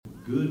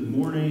Good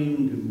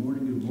morning, good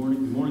morning, good morning,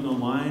 good morning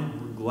online.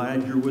 We're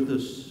glad you're with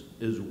us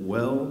as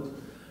well.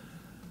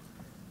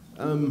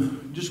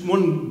 Just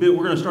one bit,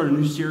 we're going to start a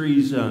new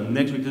series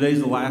next week. Today's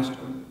the last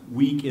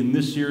week in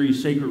this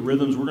series, Sacred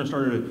Rhythms. We're going to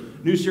start a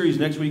new series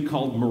next week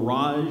called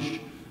Mirage,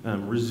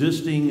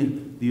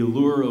 Resisting the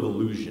Allure of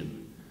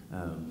Illusion.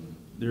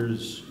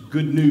 There's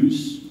good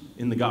news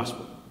in the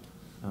gospel,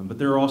 but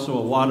there are also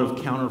a lot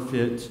of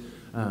counterfeit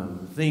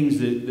things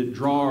that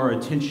draw our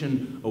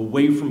attention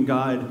away from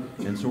God.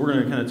 And so we're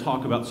going to kind of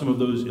talk about some of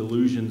those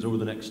illusions over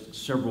the next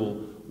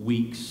several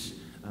weeks.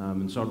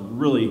 And so I'd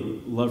really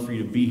love for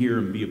you to be here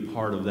and be a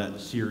part of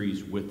that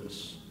series with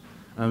us.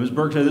 As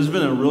Burke said, this has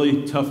been a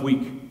really tough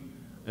week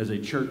as a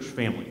church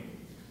family.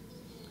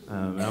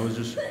 I was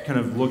just kind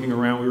of looking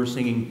around. We were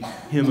singing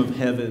Hymn of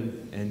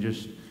Heaven and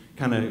just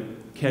kind of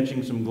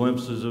catching some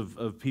glimpses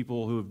of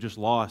people who have just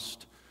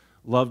lost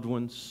loved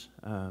ones.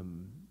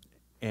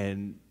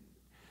 And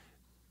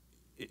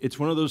it's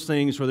one of those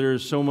things where there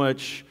is so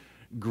much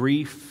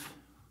grief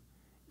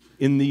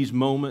in these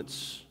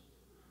moments,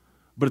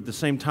 but at the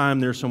same time,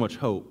 there's so much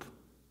hope,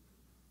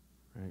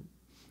 right?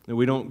 That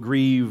we don't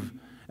grieve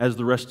as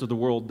the rest of the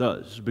world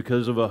does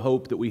because of a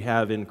hope that we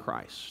have in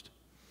Christ.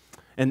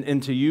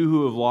 And to you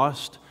who have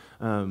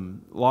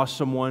lost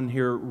someone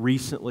here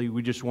recently,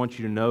 we just want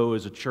you to know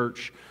as a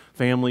church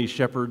family,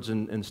 shepherds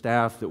and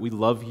staff, that we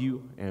love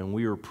you and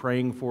we are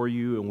praying for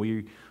you and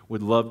we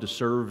would love to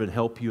serve and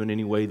help you in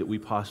any way that we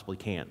possibly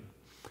can.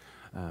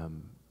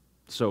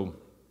 So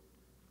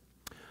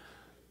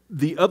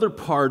the other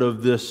part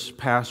of this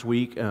past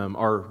week,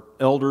 our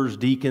elders,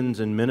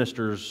 deacons, and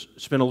ministers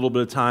spent a little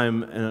bit of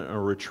time in a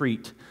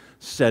retreat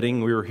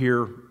setting. We were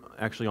here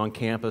actually on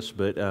campus,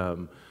 but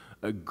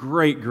a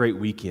great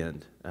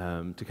weekend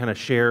to kind of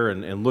share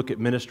and look at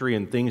ministry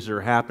and things that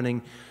are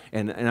happening.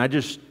 And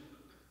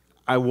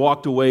I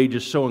walked away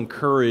just so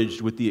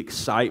encouraged with the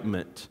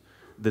excitement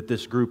that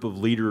this group of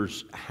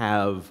leaders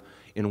have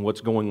in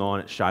what's going on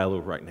at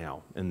Shiloh right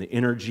now, and the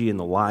energy and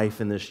the life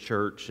in this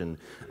church, and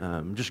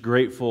I'm just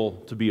grateful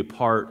to be a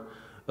part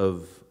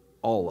of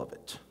all of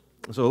it.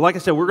 So like I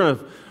said, we're going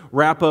to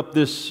wrap up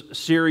this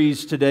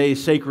series today,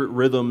 Sacred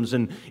Rhythms,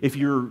 and if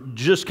you're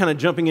just kind of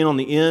jumping in on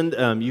the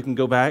end, you can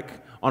go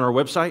back on our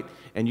website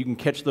and you can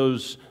catch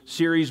those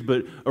series,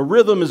 but a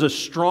rhythm is a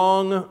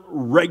strong,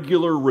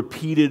 regular,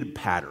 repeated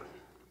pattern.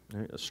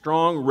 A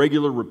strong,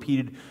 regular,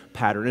 repeated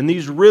pattern. And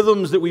these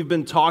rhythms that we've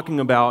been talking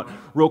about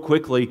real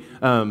quickly,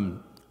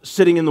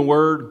 sitting in the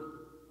Word,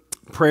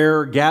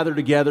 prayer, gather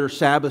together,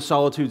 Sabbath,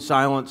 solitude,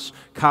 silence.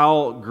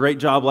 Kyle, great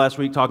job last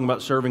week talking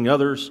about serving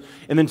others.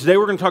 And then today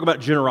we're going to talk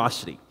about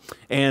generosity.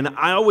 And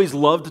I always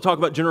love to talk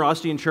about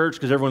generosity in church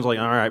because everyone's like,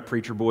 all right,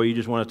 preacher boy, you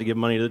just want us to give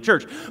money to the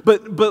church.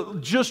 But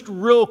just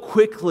real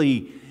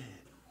quickly,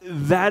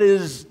 that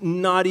is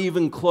not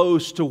even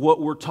close to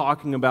what we're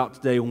talking about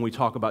today when we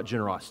talk about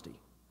generosity.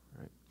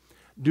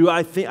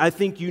 I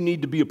think you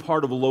need to be a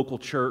part of a local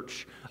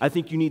church. I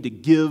think you need to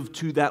give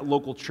to that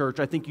local church.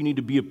 I think you need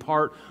to be a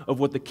part of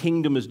what the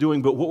kingdom is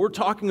doing. But what we're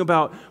talking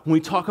about when we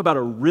talk about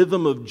a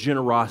rhythm of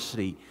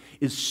generosity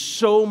is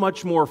so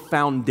much more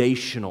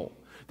foundational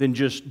than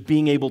just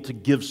being able to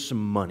give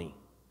some money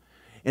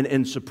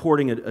and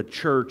supporting a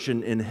church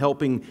and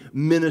helping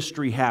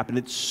ministry happen.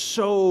 It's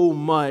so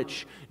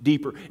much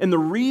deeper. And the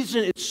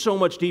reason it's so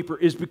much deeper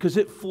is because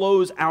it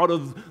flows out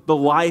of the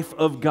life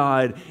of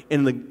God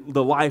and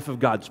the life of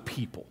God's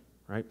people,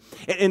 right?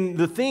 And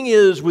the thing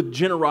is with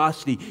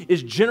generosity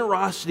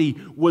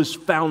was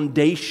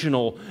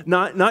foundational,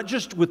 not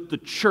just with the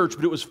church,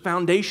 but it was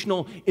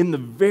foundational in the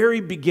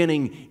very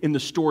beginning in the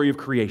story of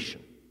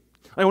creation.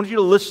 I want you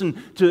to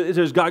listen to it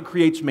as God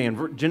creates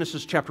man,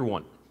 Genesis chapter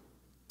 1.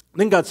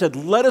 Then God said,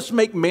 let us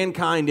make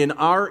mankind in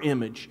our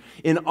image,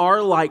 in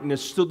our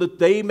likeness, so that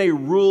they may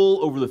rule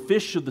over the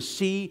fish of the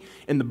sea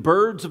and the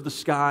birds of the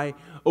sky,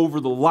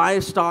 over the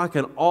livestock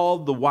and all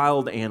the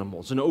wild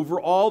animals, and over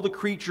all the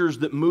creatures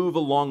that move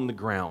along the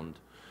ground.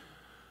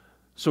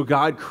 So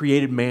God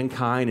created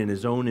mankind in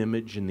His own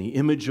image. In the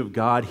image of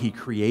God, He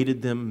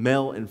created them.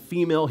 Male and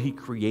female, He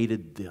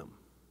created them.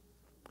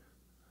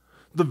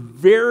 The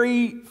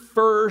very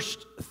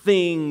first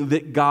thing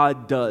that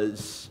God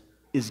does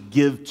is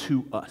give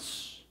to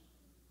us.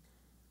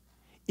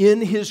 In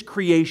His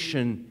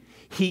creation,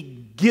 He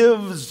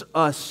gives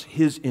us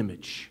His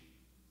image.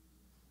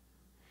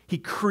 He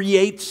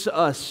creates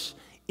us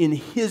in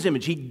His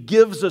image. He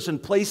gives us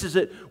and places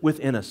it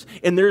within us.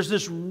 And there's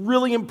this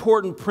really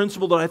important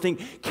principle that I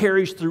think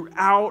carries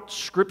throughout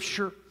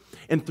Scripture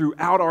and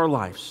throughout our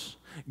lives.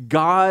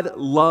 God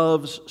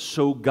loves,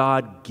 so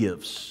God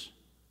gives.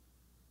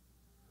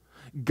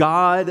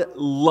 God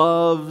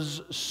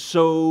loves,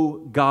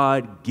 so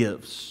God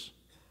gives.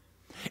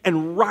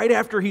 And right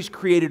after He's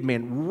created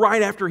man,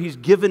 right after He's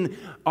given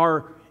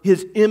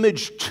His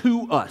image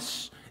to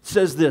us, it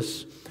says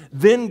this,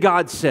 then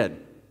God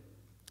said,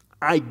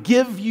 I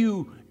give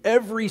you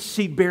every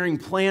seed-bearing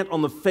plant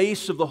on the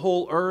face of the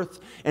whole earth,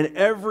 and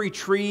every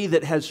tree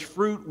that has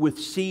fruit with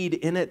seed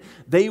in it,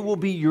 they will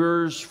be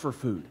yours for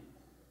food.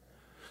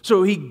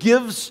 So he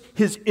gives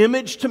his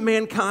image to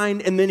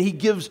mankind, and then he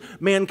gives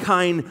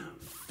mankind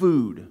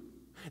food.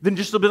 Then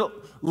just a bit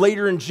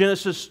later in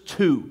Genesis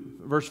 2,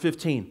 verse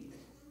 15,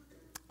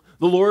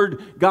 the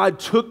Lord God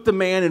took the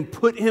man and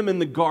put him in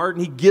the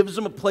garden. He gives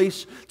him a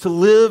place to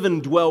live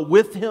and dwell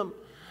with him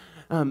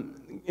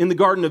in the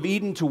Garden of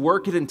Eden, to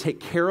work it and take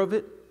care of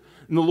it.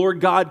 And the Lord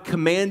God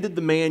commanded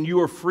the man,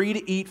 "You are free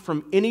to eat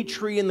from any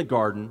tree in the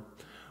garden,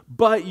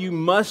 but you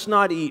must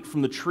not eat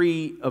from the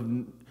tree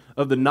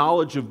of the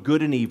knowledge of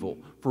good and evil,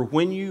 for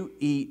when you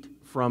eat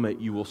from it,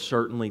 you will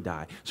certainly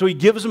die." So he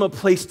gives him a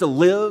place to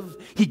live.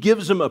 He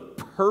gives him a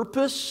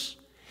purpose.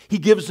 He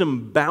gives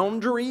him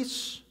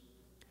boundaries.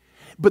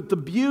 But the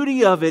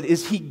beauty of it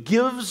is he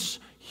gives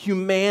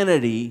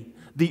humanity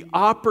the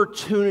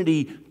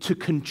opportunity to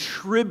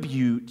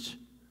contribute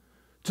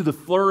to the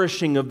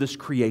flourishing of this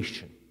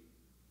creation.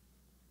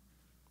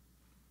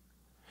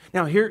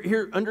 Now,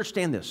 here,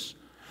 understand this.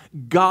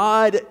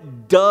 God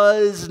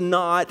does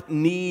not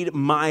need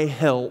my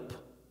help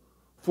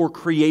for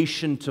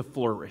creation to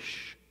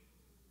flourish.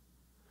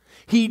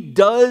 He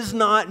does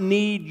not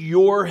need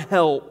your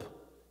help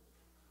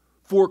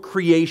for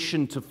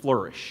creation to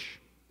flourish.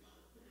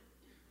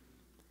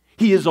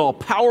 He is all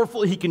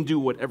powerful. He can do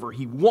whatever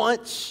he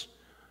wants.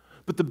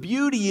 But the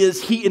beauty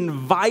is he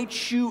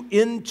invites you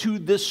into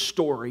this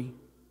story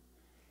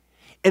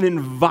and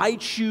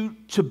invites you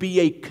to be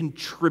a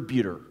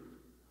contributor,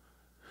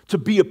 to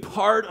be a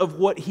part of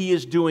what he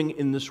is doing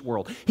in this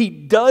world. He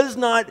does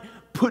not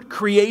put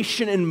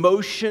creation in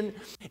motion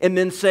and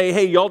then say,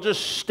 "Hey, y'all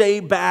just stay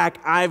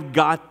back. I've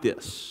got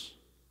this."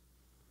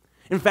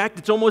 In fact,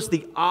 it's almost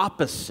the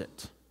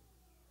opposite.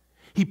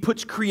 He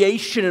puts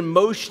creation in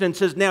motion and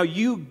says, "Now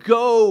you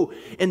go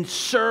and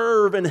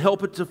serve and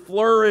help it to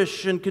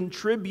flourish and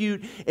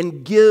contribute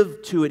and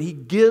give to it." He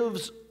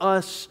gives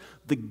us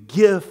the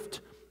gift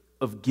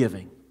of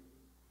giving,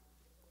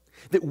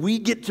 that we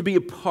get to be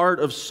a part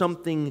of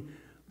something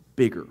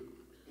bigger.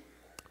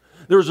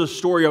 There was a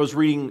story I was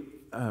reading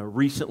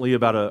recently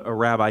about a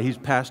rabbi. He's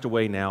passed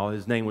away now.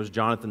 His name was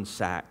Jonathan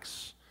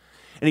Sacks.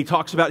 And he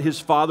talks about his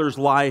father's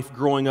life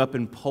growing up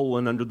in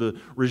Poland under the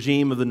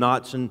regime of the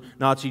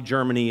Nazi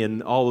Germany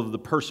and all of the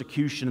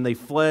persecution. And they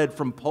fled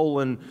from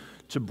Poland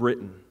to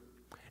Britain.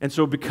 And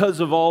so because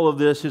of all of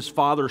this, his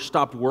father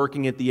stopped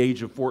working at the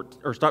age of 14,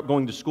 or stopped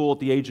going to school at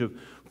the age of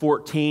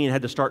 14,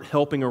 had to start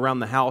helping around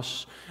the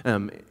house,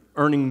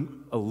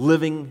 earning a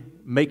living,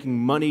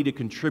 making money to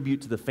contribute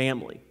to the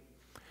family.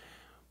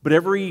 But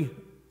every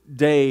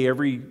day,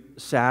 every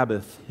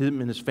Sabbath, him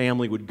and his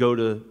family would go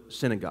to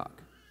synagogue.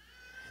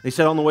 They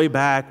said on the way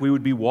back, we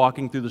would be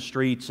walking through the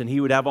streets, and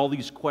he would have all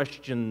these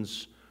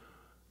questions,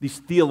 these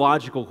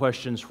theological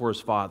questions for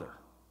his father.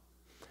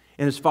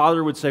 And his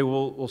father would say,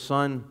 well,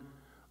 son,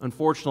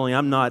 unfortunately,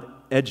 I'm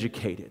not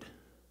educated.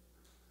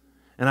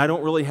 And I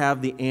don't really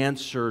have the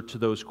answer to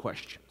those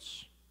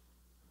questions.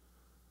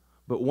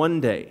 But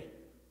one day,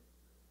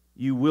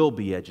 you will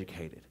be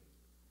educated.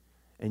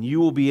 And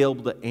you will be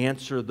able to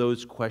answer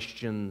those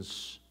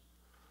questions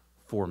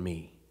for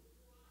me.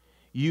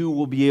 You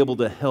will be able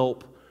to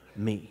help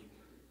me.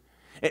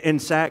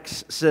 And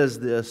Sacks says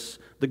this: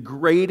 the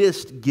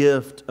greatest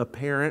gift a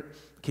parent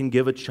can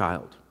give a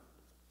child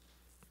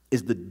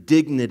is the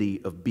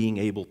dignity of being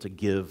able to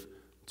give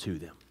to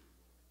them.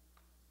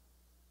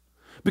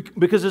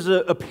 Because as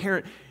a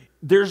parent,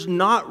 there's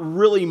not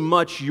really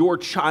much your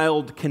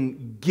child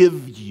can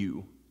give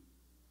you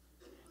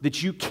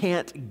that you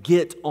can't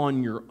get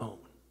on your own.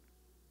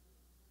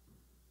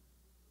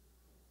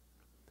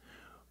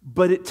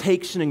 But it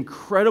takes an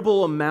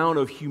incredible amount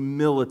of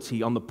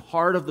humility on the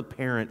part of the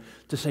parent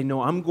to say,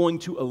 no, I'm going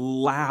to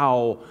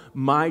allow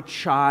my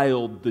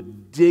child the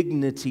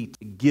dignity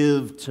to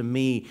give to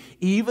me,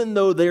 even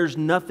though there's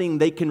nothing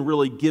they can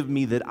really give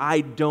me that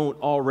I don't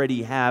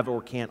already have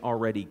or can't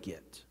already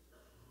get.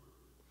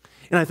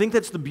 And I think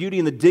that's the beauty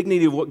and the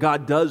dignity of what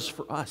God does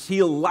for us. He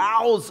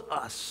allows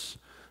us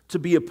to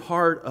be a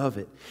part of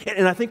it.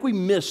 And I think we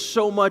miss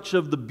so much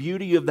of the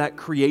beauty of that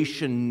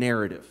creation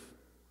narrative.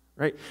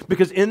 Right?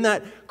 Because in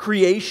that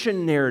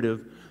creation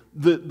narrative,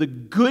 the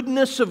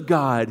goodness of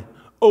God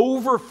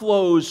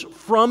overflows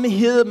from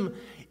Him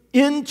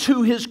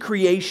into His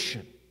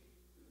creation.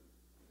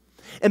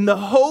 And the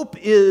hope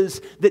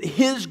is that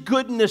His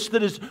goodness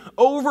that is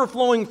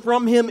overflowing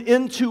from Him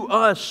into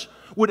us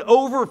would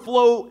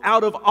overflow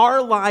out of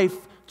our life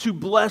to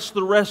bless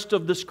the rest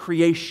of this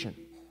creation.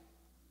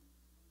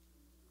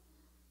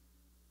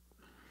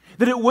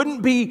 That it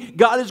wouldn't be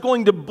God is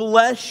going to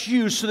bless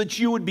you so that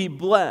you would be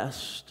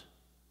blessed.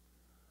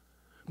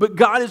 But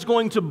God is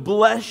going to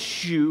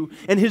bless you,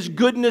 and His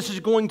goodness is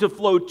going to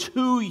flow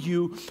to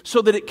you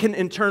so that it can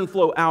in turn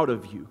flow out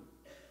of you.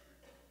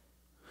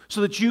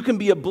 So that you can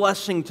be a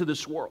blessing to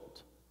this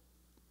world.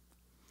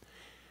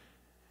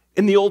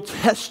 In the Old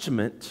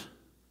Testament,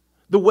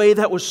 the way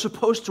that was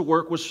supposed to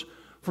work was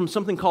from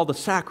something called a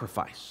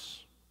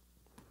sacrifice.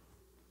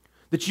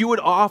 That you would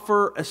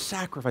offer a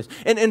sacrifice.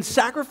 And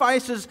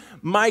sacrifices,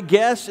 my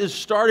guess, is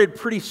started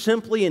pretty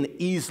simply and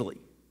easily.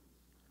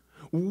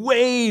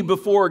 way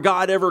before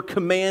God ever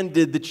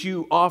commanded that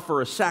you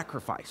offer a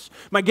sacrifice.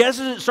 My guess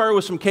is it started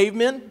with some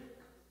cavemen,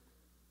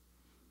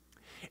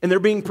 and they're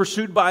being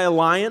pursued by a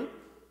lion,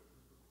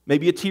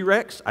 maybe a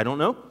T-Rex, I don't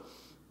know.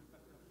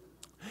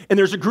 And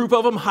there's a group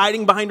of them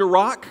hiding behind a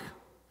rock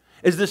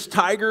as this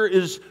tiger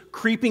is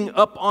creeping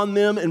up on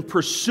them and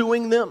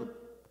pursuing them.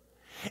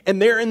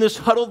 And they're in this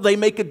huddle, they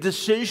make a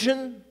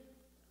decision.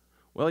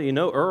 Well, you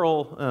know,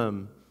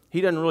 Earl,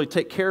 he doesn't really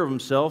take care of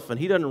himself, and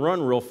he doesn't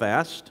run real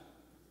fast.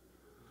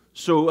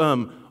 So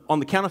on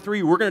the count of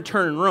 3, we're going to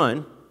turn and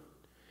run,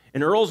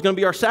 and Earl's going to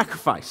be our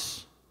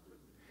sacrifice.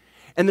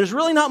 And there's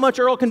really not much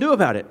Earl can do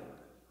about it,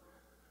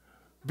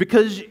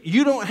 because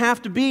you don't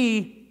have to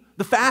be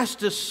the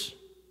fastest.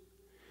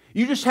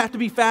 You just have to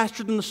be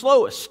faster than the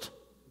slowest.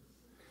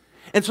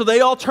 And so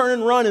they all turn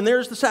and run, and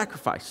there's the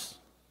sacrifice.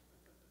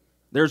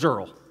 There's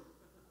Earl.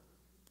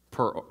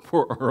 Poor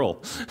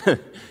Earl.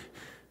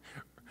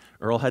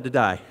 Earl had to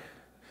die.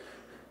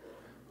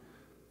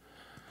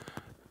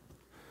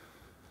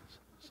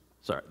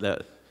 Sorry, I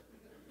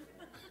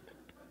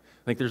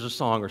think there's a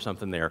song or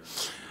something there.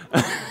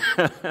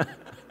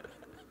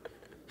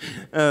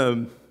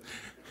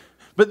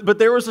 But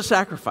there was a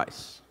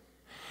sacrifice.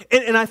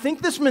 And I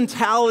think this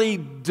mentality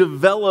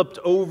developed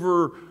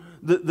over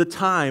the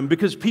time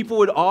because people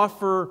would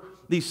offer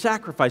these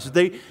sacrifices.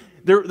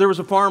 There was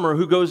a farmer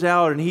who goes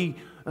out and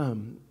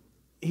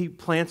he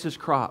plants his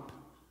crop,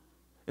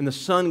 and the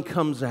sun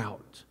comes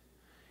out,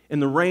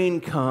 and the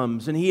rain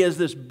comes, and he has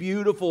this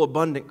beautiful,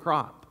 abundant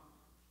crop.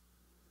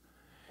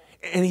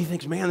 And he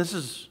thinks, man, this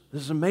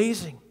is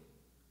amazing.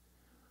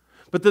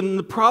 But then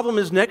the problem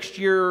is next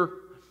year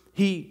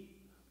he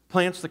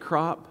plants the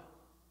crop,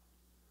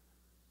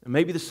 and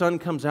maybe the sun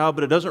comes out,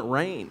 but it doesn't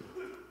rain.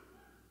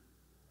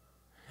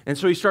 And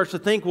so he starts to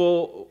think,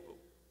 well,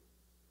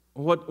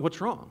 what's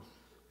wrong?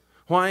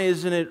 Why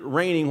isn't it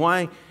raining?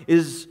 Why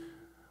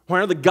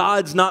are the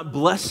gods not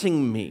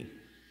blessing me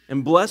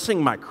and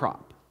blessing my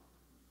crop?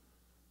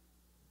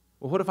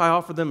 Well, what if I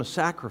offer them a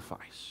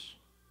sacrifice?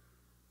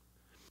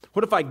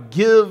 What if I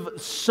give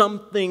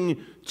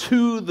something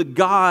to the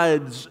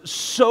gods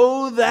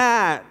so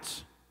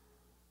that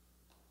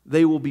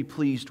they will be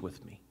pleased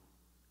with me?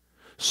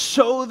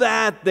 So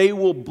that they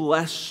will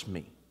bless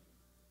me?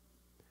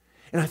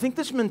 And I think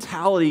this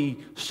mentality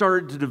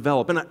started to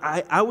develop, and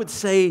I would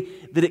say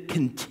that it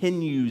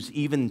continues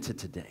even to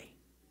today.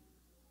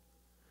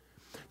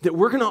 That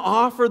we're going to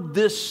offer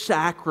this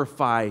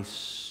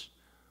sacrifice,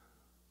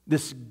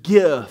 this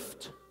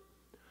gift,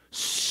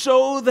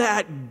 so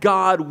that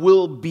God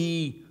will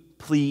be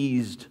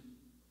pleased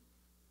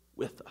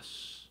with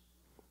us.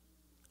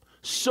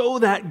 So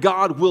that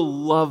God will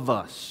love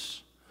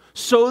us.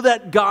 So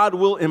that God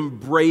will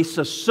embrace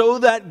us. So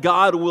that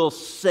God will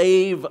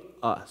save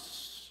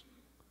us.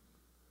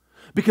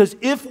 Because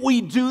if we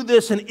do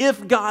this and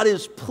if God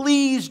is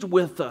pleased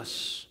with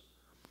us,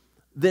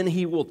 then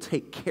He will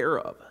take care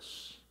of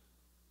us.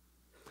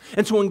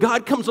 And so when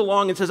God comes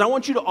along and says, I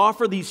want you to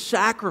offer these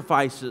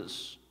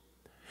sacrifices,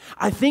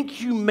 I think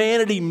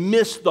humanity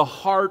missed the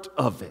heart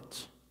of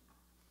it.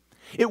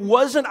 It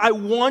wasn't, I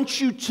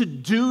want you to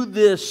do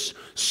this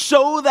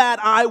so that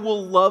I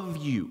will love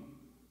you.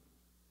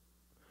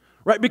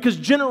 Right? Because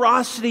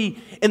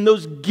generosity and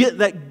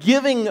that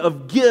giving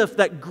of gift,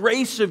 that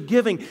grace of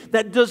giving,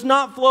 that does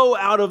not flow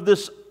out of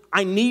this,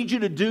 I need you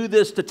to do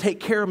this to take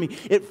care of me.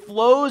 It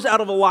flows out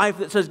of a life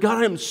that says, God,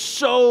 I am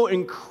so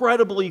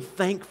incredibly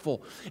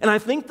thankful. And I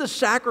think the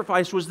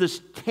sacrifice was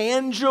this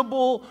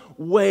tangible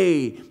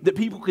way that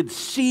people could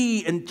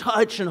see and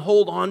touch and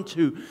hold on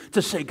to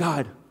say,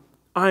 God,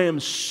 I am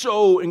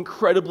so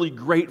incredibly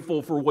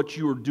grateful for what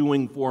you are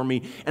doing for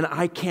me, and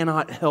I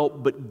cannot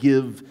help but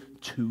give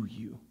to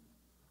you.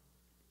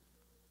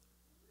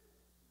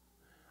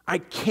 I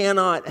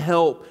cannot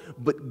help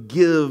but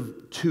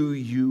give to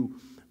you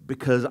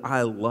because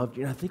I loved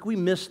you. And I think we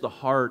miss the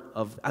heart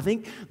of, I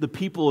think the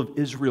people of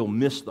Israel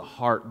missed the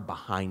heart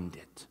behind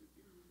it.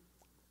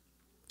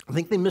 I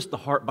think they missed the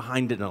heart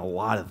behind it in a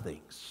lot of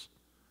things.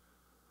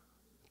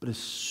 But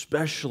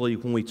especially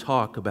when we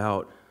talk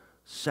about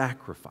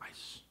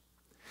sacrifice.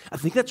 I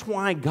think that's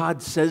why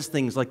God says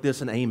things like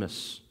this in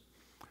Amos.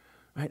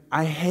 Right?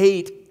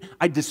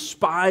 I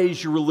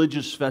despise your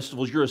religious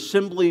festivals. Your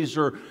assemblies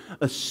are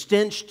a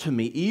stench to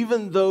me.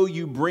 Even though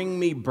you bring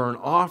me burnt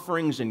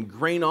offerings and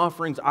grain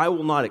offerings, I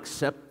will not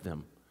accept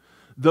them.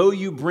 Though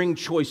you bring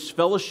choice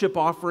fellowship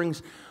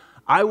offerings,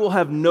 I will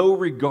have no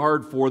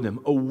regard for them.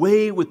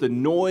 Away with the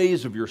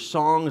noise of your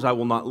songs. I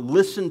will not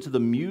listen to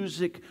the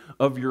music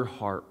of your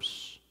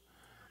harps.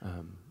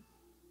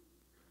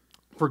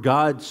 For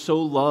God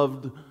so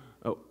loved...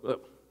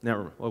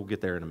 never mind. We'll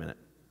get there in a minute.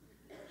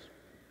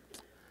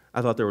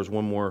 I thought there was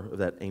one more of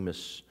that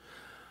Amos.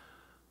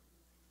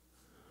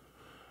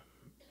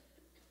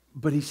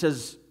 But he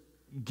says,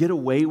 get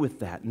away with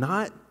that.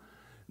 Not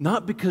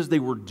because they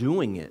were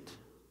doing it,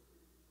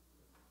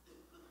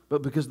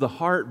 but because the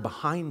heart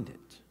behind it.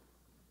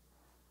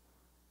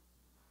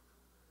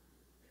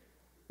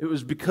 It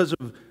was because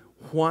of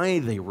why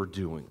they were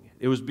doing it.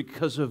 It was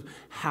because of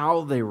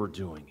how they were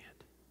doing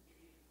it.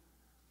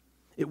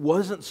 It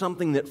wasn't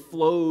something that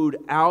flowed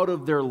out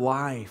of their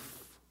life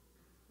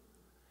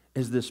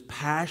as this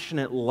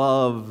passionate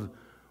love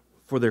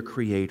for their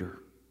Creator.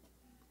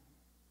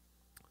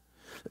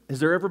 Has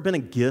there ever been a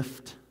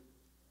gift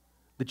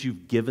that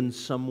you've given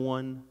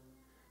someone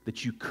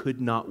that you could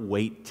not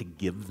wait to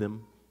give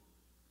them?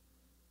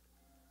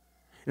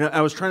 You know,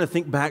 I was trying to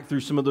think back through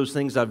some of those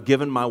things I've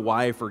given my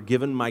wife or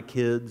given my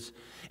kids.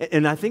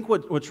 And I think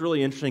what's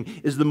really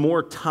interesting is the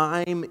more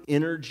time,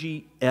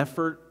 energy,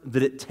 effort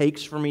that it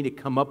takes for me to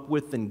come up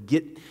with and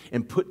get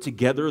and put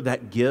together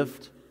that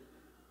gift,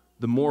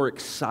 the more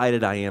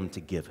excited I am to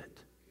give it.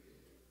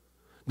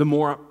 The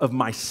more of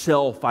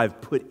myself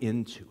I've put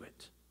into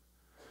it.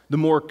 The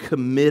more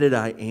committed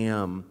I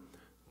am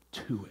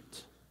to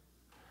it.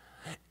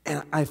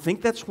 And I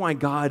think that's why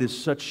God is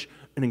such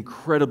an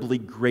incredibly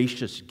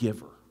gracious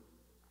giver.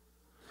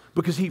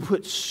 Because He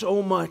put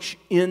so much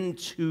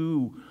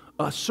into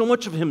us, so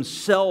much of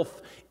Himself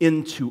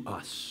into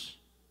us,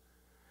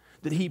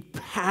 that He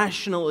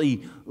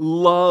passionately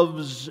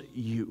loves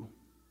you.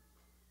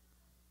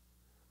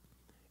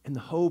 And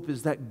the hope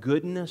is that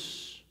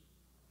goodness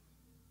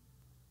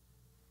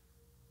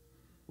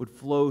would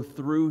flow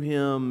through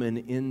Him and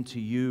into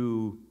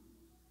you,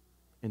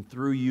 and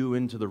through you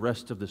into the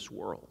rest of this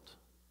world.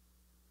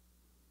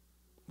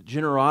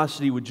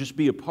 Generosity would just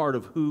be a part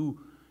of who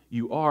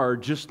you are,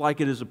 just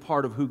like it is a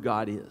part of who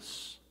God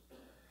is.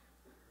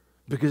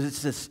 Because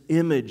it's this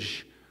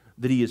image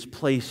that He has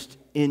placed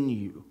in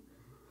you.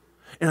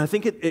 And I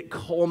think it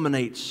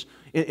culminates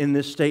in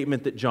this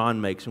statement that John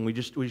makes, and we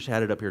just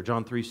had it up here,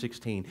 John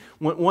 3:16.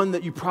 One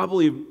that you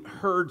probably have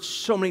heard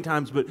so many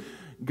times, but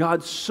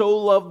God so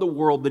loved the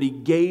world that He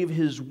gave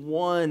His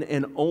one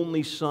and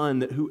only Son,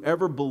 that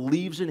whoever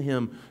believes in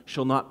Him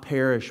shall not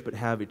perish but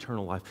have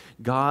eternal life.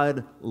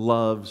 God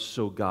loves,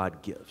 so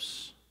God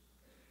gives.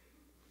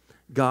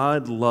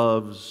 God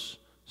loves,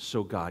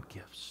 so God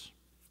gives.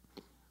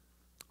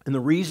 And the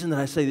reason that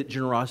I say that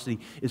generosity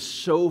is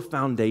so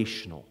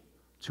foundational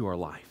to our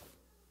life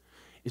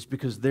is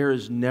because there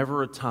is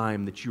never a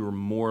time that you are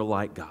more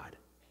like God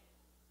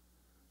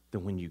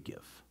than when you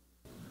give.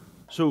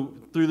 So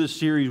through this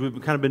series, we've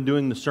kind of been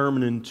doing the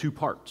sermon in two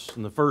parts.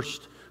 And the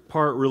first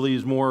part really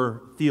is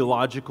more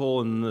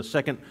theological, and the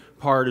second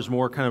part is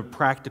more kind of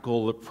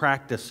practical,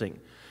 practicing.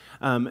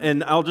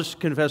 And I'll just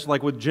confess,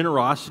 like with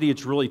generosity,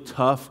 it's really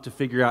tough to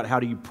figure out how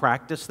do you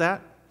practice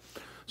that.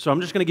 So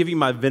I'm just going to give you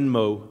my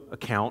Venmo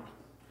account,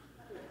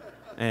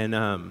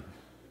 and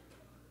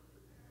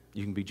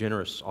you can be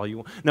generous all you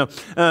want. No,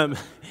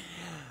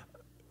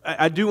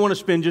 I do want to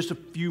spend just a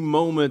few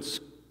moments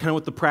kind of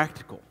with the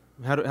practical.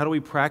 How do we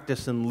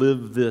practice and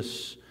live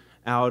this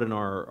out in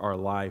our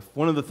life?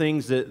 One of the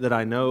things that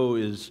I know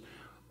is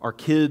our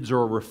kids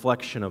are a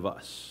reflection of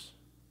us,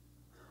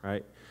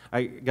 right?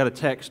 I got a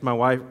text, my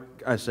wife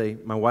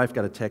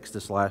got a text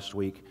this last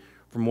week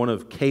from one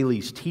of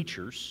Kaylee's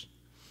teachers,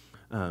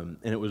 and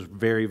it was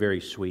very,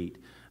 very sweet.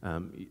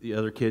 The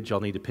other kids,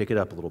 y'all need to pick it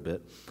up a little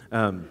bit.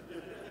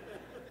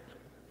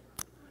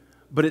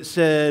 But it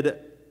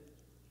said,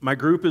 my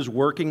group is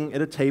working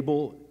at a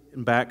table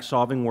in back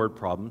solving word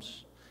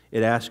problems.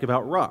 It asked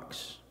about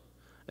rocks.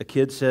 A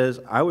kid says,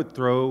 I would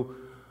throw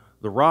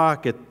the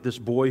rock at this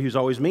boy who's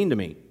always mean to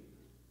me.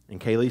 And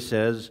Kaylee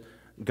says,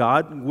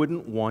 God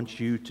wouldn't want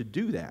you to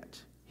do that.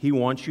 He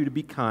wants you to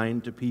be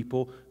kind to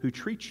people who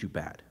treat you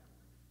bad.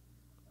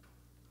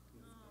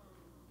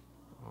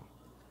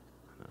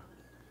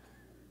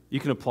 You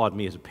can applaud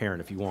me as a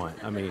parent if you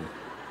want. I mean,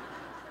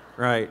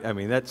 right? I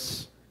mean,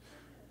 that's,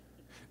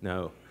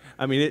 no.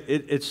 I mean,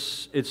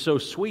 it's so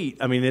sweet.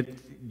 I mean,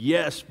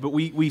 yes, but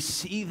we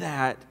see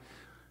that,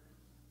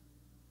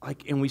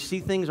 like, and we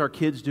see things our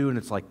kids do, and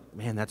it's like,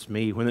 man, that's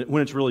me, when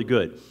it's really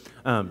good.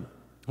 When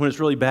it's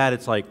really bad,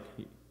 it's like,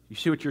 you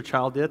see what your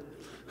child did?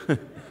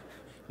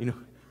 You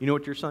know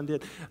what your son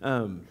did?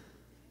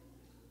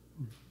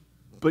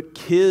 But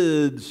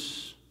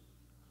kids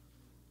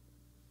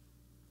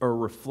are a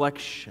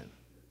reflection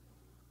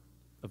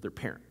of their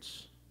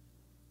parents.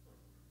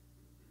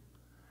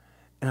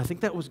 And I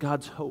think that was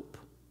God's hope,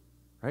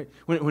 right?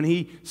 When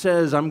He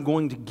says, I'm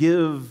going to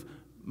give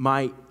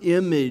my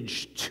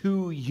image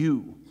to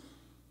you,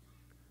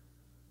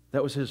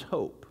 that was His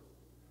hope.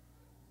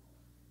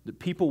 That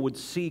people would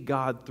see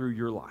God through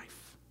your life.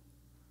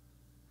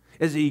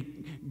 As He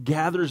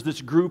gathers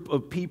this group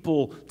of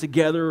people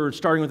together,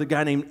 starting with a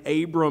guy named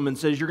Abram, and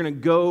says, you're going to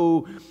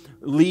go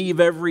leave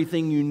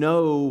everything you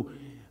know.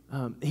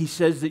 He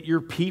says that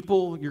your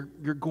people,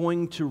 you're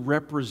going to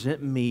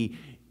represent me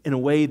in a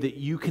way that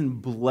you can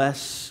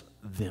bless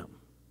them.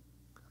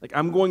 Like,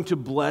 I'm going to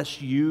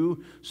bless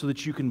you so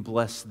that you can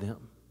bless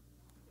them.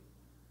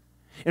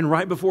 And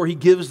right before He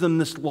gives them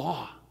this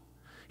law,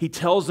 He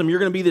tells them, you're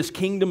going to be this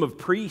kingdom of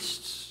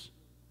priests.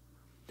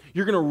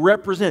 You're going to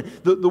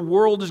represent, the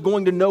world is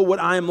going to know what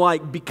I am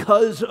like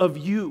because of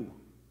you.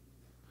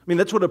 I mean,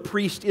 that's what a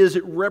priest is.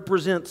 It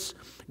represents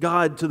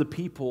God to the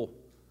people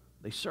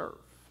they serve.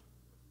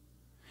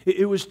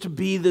 It was to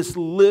be this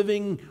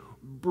living,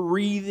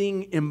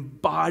 breathing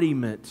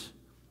embodiment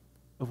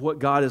of what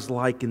God is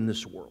like in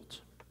this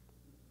world.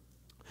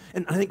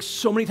 And I think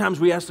so many times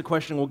we ask the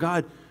question, well,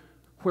 God,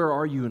 where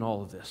are you in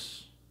all of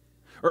this?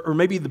 Or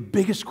maybe the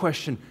biggest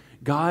question,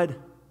 God,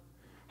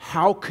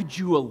 how could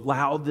you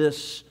allow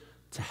this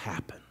to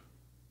happen?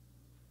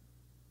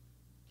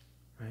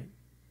 Right?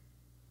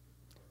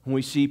 When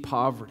we see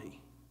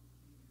poverty,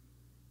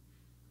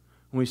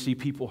 when we see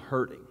people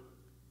hurting,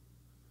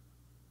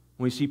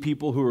 when we see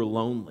people who are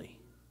lonely,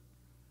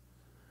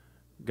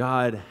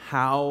 God,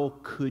 how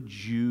could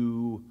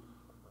you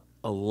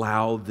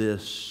allow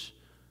this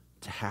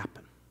to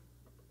happen?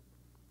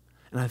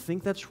 And I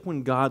think that's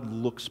when God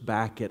looks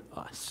back at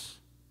us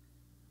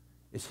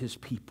as His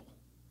people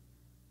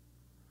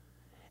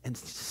and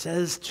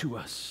says to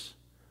us,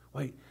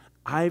 wait,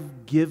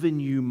 I've given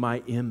you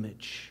my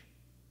image.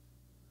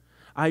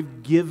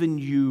 I've given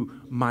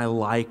you my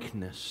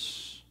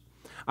likeness.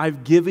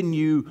 I've given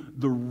you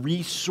the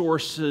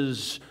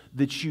resources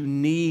that you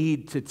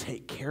need to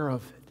take care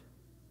of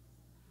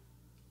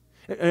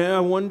it. And I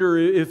wonder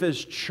if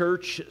as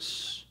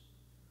churches,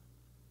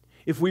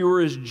 if we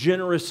were as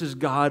generous as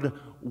God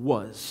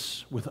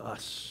was with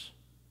us,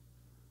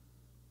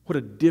 what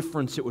a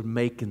difference it would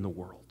make in the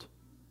world.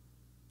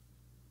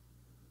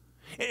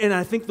 And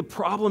I think the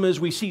problem is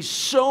we see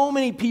so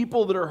many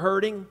people that are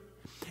hurting,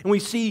 and we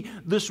see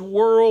this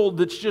world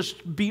that's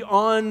just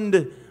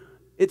beyond,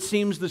 it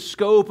seems, the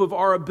scope of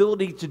our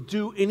ability to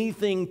do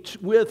anything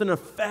with an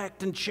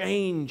effect and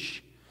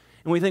change.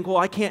 And we think, well,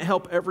 I can't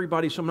help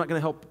everybody, so I'm not going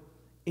to help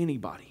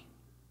anybody.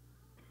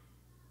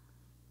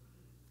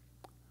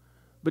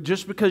 But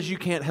just because you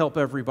can't help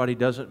everybody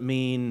doesn't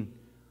mean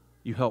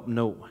you help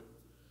no one.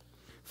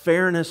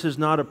 Fairness is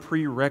not a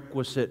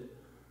prerequisite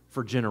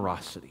for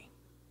generosity.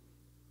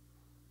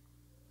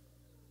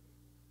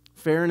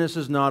 Fairness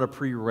is not a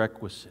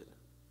prerequisite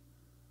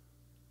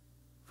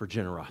for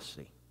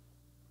generosity.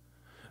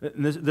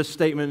 This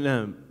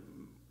statement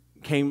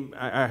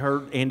I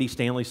heard Andy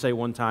Stanley say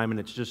one time, and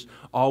it's just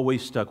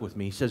always stuck with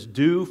me. He says,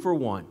 do for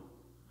one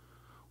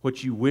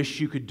what you wish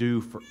you could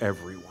do for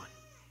everyone.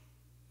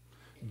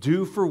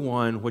 Do for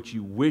one what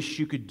you wish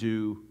you could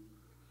do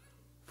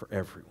for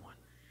everyone.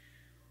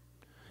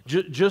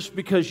 Just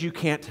because you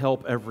can't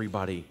help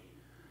everybody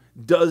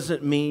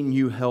doesn't mean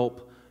you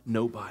help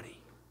nobody.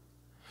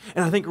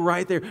 And I think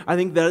right there, I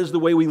think that is the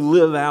way we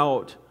live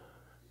out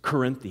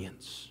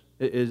Corinthians.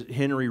 As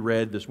Henry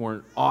read this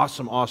morning,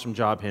 awesome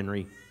job,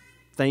 Henry.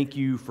 Thank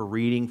you for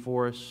reading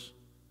for us.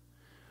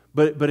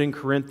 But in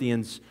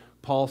Corinthians,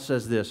 Paul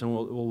says this, and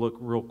we'll look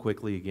real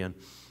quickly again.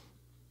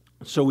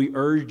 So we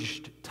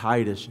urged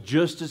Titus,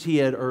 just as he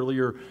had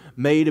earlier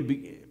made a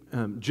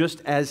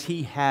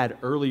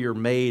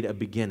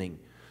beginning,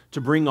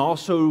 to bring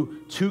also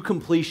to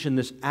completion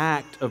this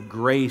act of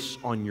grace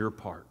on your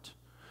part.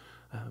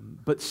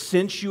 But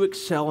since you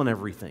excel in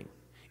everything,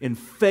 in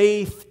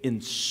faith,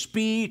 in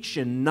speech,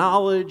 in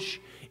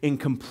knowledge, in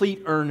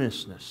complete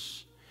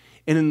earnestness,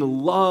 and in the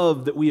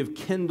love that we have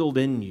kindled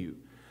in you,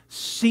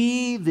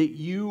 see that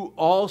you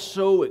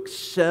also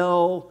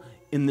excel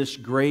in this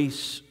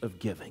grace of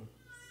giving.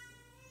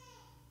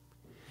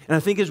 And I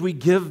think as we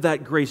give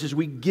that grace, as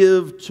we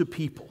give to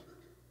people,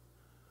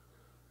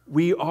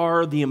 we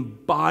are the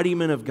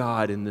embodiment of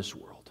God in this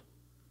world.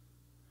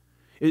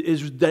 It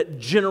is that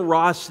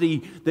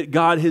generosity that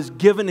God has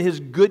given His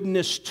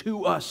goodness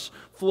to us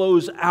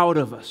flows out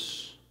of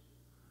us.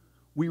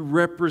 We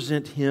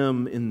represent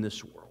Him in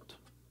this world.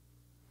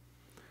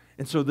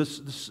 And so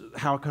this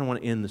how I kind of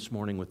want to end this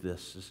morning with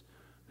this is,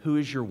 who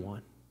is your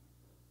one?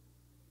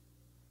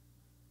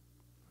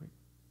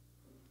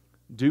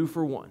 Do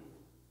for one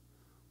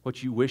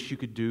what you wish you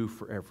could do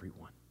for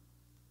everyone.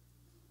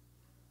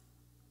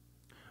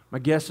 My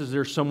guess is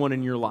there's someone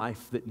in your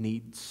life that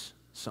needs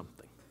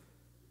something.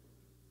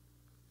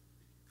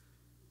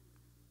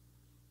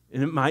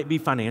 And it might be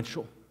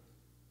financial,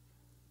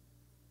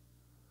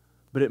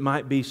 but it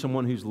might be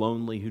someone who's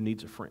lonely who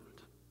needs a friend.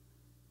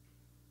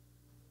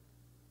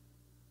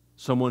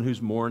 Someone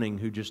who's mourning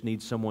who just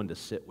needs someone to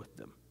sit with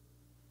them.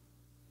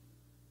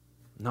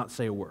 Not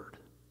say a word,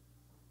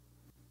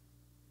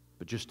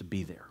 but just to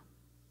be there.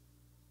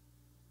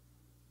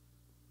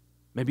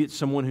 Maybe it's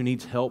someone who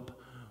needs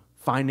help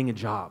finding a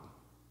job.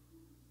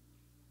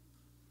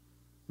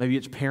 Maybe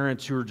it's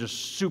parents who are just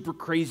super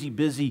crazy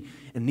busy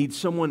and need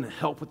someone to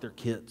help with their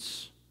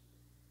kids.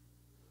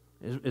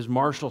 As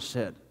Marshall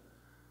said,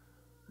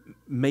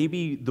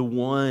 maybe the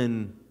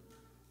one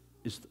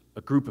is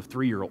a group of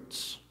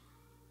 3-year-olds.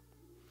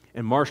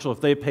 And Marshall,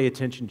 if they pay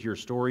attention to your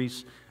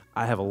stories,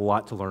 I have a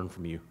lot to learn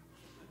from you.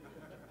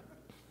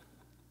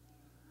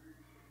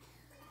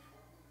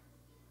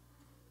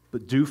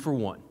 But do for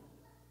one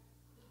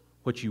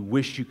what you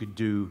wish you could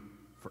do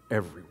for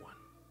everyone.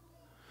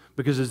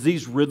 Because as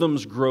these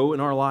rhythms grow in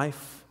our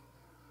life,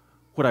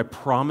 what I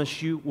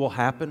promise you will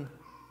happen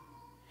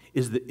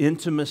is the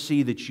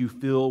intimacy that you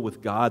feel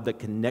with God, the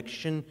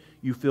connection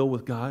you feel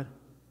with God,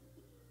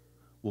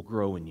 will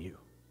grow in you.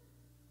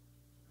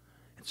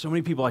 And so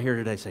many people I hear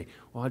today say,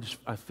 well,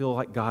 I feel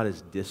like God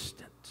is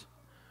distant.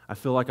 I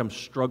feel like I'm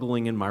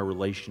struggling in my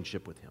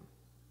relationship with Him.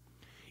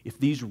 if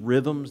these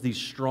rhythms, these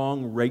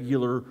strong,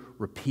 regular,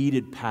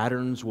 repeated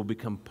patterns will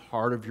become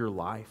part of your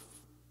life,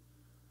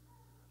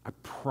 I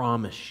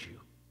promise you,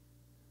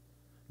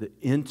 the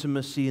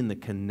intimacy and the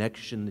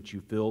connection that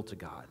you feel to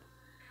God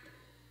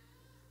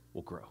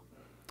will grow.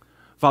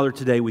 Father,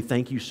 today we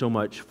thank you so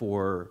much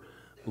for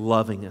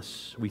loving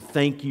us. We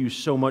thank you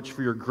so much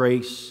for your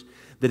grace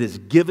that is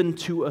given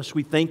to us.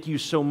 We thank you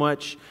so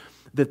much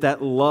that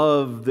that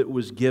love that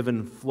was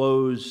given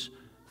flows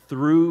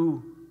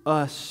through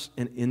us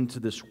and into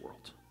this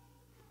world.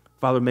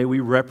 Father, may we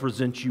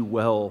represent you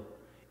well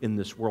in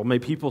this world. May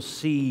people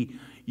see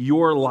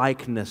your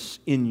likeness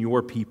in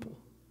your people.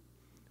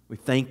 We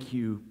thank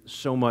you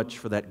so much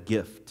for that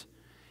gift.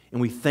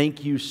 And we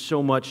thank you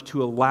so much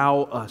to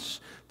allow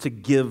us to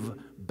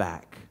give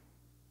back.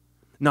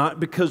 Not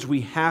because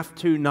we have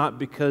to, not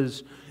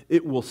because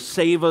it will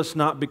save us,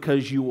 not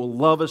because you will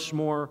love us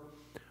more,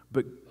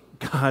 but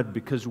God,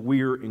 because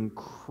we're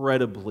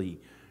incredibly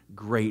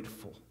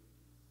grateful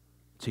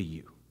to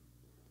you.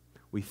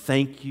 We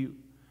thank you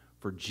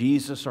for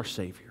Jesus, our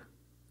Savior.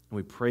 And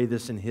we pray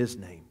this in His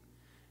name.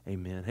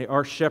 Amen. Hey,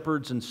 our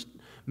shepherds and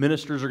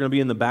ministers are going to be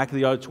in the back of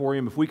the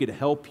auditorium. If we could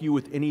help you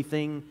with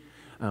anything,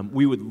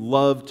 we would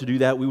love to do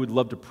that. We would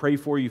love to pray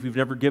for you. If you've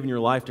never given your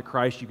life to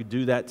Christ, you could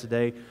do that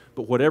today.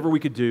 But whatever we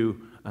could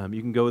do,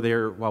 you can go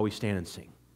there while we stand and sing.